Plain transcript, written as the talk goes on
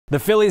The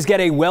Phillies get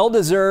a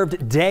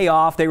well-deserved day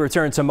off. They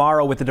return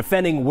tomorrow with the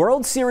defending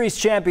World Series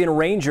champion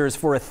Rangers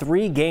for a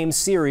 3-game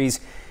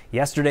series.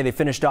 Yesterday, they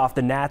finished off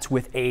the Nats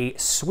with a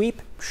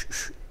sweep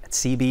at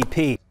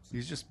CBP.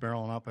 He's just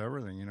barreling up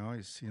everything, you know.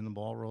 He's seeing the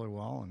ball really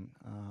well,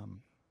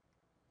 and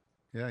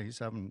yeah, he's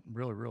having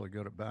really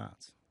good at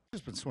bats.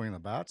 He's been swinging the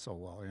bat so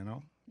well, you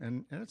know,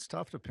 and it's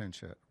tough to pinch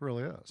hit. It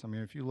really is. I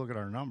mean, if you look at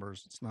our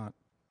numbers, it's not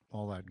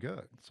all that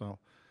good. So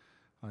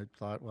I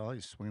thought, well,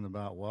 he's swinging the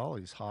bat well.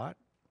 He's hot.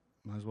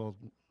 Might as well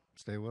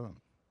stay with him.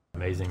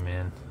 Amazing,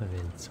 man. I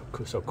mean,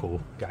 so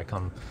cool. Guy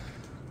comes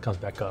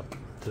back up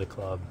to the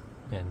club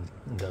and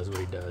does what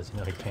he does. You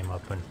know, he came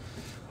up when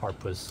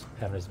Harp was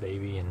having his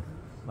baby, and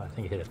I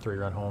think he hit a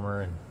 3-run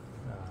homer and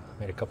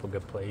made a couple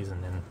good plays.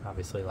 And then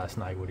obviously last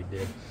night what he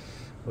did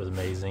was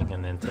amazing.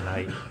 And then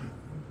tonight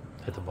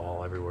hit the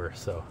ball everywhere.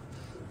 So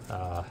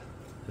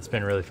it's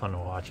been really fun to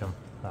watch him.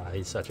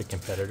 He's such a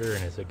competitor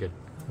and is a good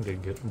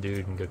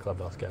dude and good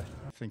clubhouse guy.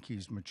 I think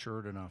he's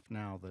matured enough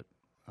now that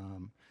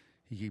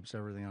he keeps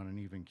everything on an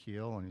even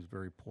keel, and he's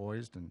very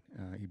poised, and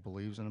he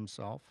believes in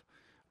himself,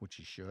 which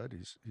he should.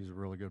 He's a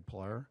really good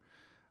player,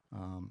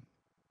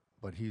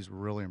 but he's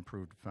really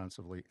improved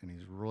defensively, and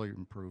he's really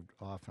improved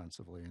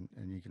offensively,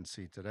 and you can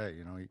see today,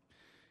 you know,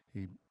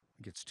 he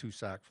gets 2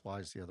 sac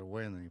flies the other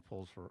way, and then he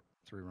pulls for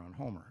a 3-run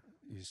homer.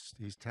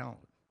 He's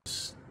talented.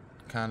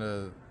 Kind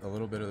of a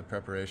little bit of the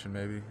preparation,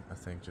 maybe. I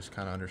think just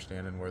kind of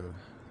understanding where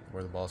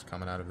the ball's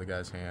coming out of the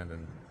guy's hand,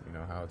 and you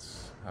know how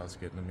it's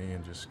getting to me,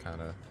 and just kind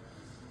of,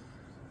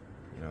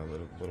 you know,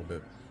 a little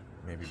bit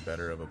maybe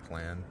better of a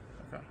plan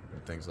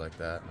and things like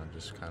that. And I'm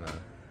just kind of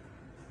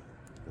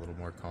a little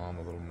more calm,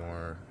 a little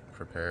more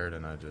prepared,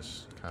 and I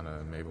just kind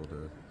of am able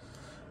to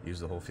use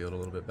the whole field a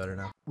little bit better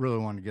now. Really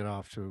want to get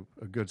off to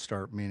a good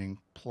start, meaning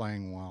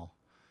playing well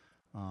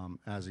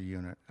as a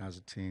unit, as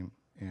a team,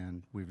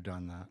 and we've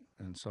done that.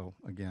 And so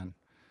again,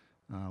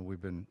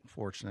 we've been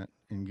fortunate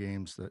in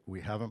games that we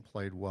haven't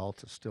played well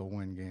to still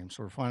win games.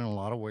 So we're finding a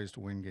lot of ways to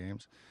win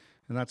games,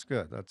 and that's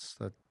good. That's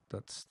the,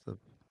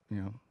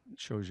 you know, it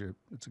shows you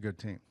it's a good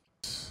team.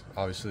 It's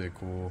obviously a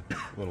cool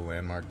little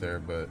landmark there,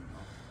 but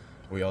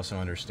we also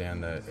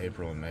understand that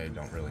April and May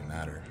don't really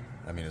matter.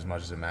 I mean, as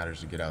much as it matters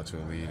to get out to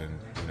a lead, and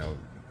you know,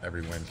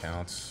 every win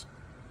counts.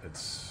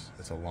 It's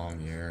a long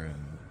year,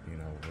 and you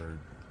know,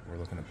 we're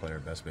looking to play our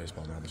best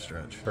baseball down the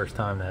stretch. First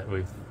time that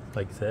we've,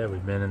 like I said,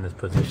 we've been in this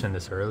position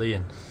this early,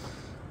 and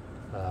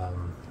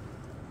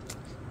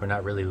we're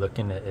not really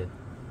looking at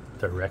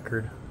the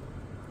record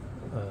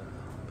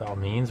by all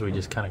means. We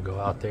just kind of go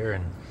out there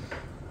and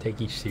take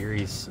each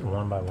series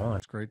one by one.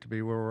 It's great to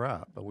be where we're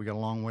at, but we got a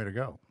long way to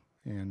go,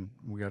 and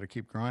we got to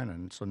keep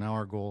grinding. So now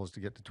our goal is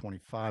to get to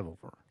 25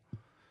 over,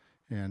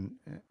 and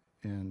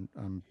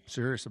I'm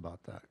serious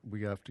about that.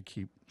 We have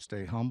to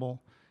stay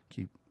humble,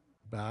 keep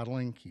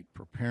battling, keep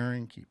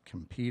preparing, keep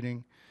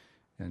competing,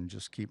 and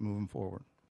just keep moving forward.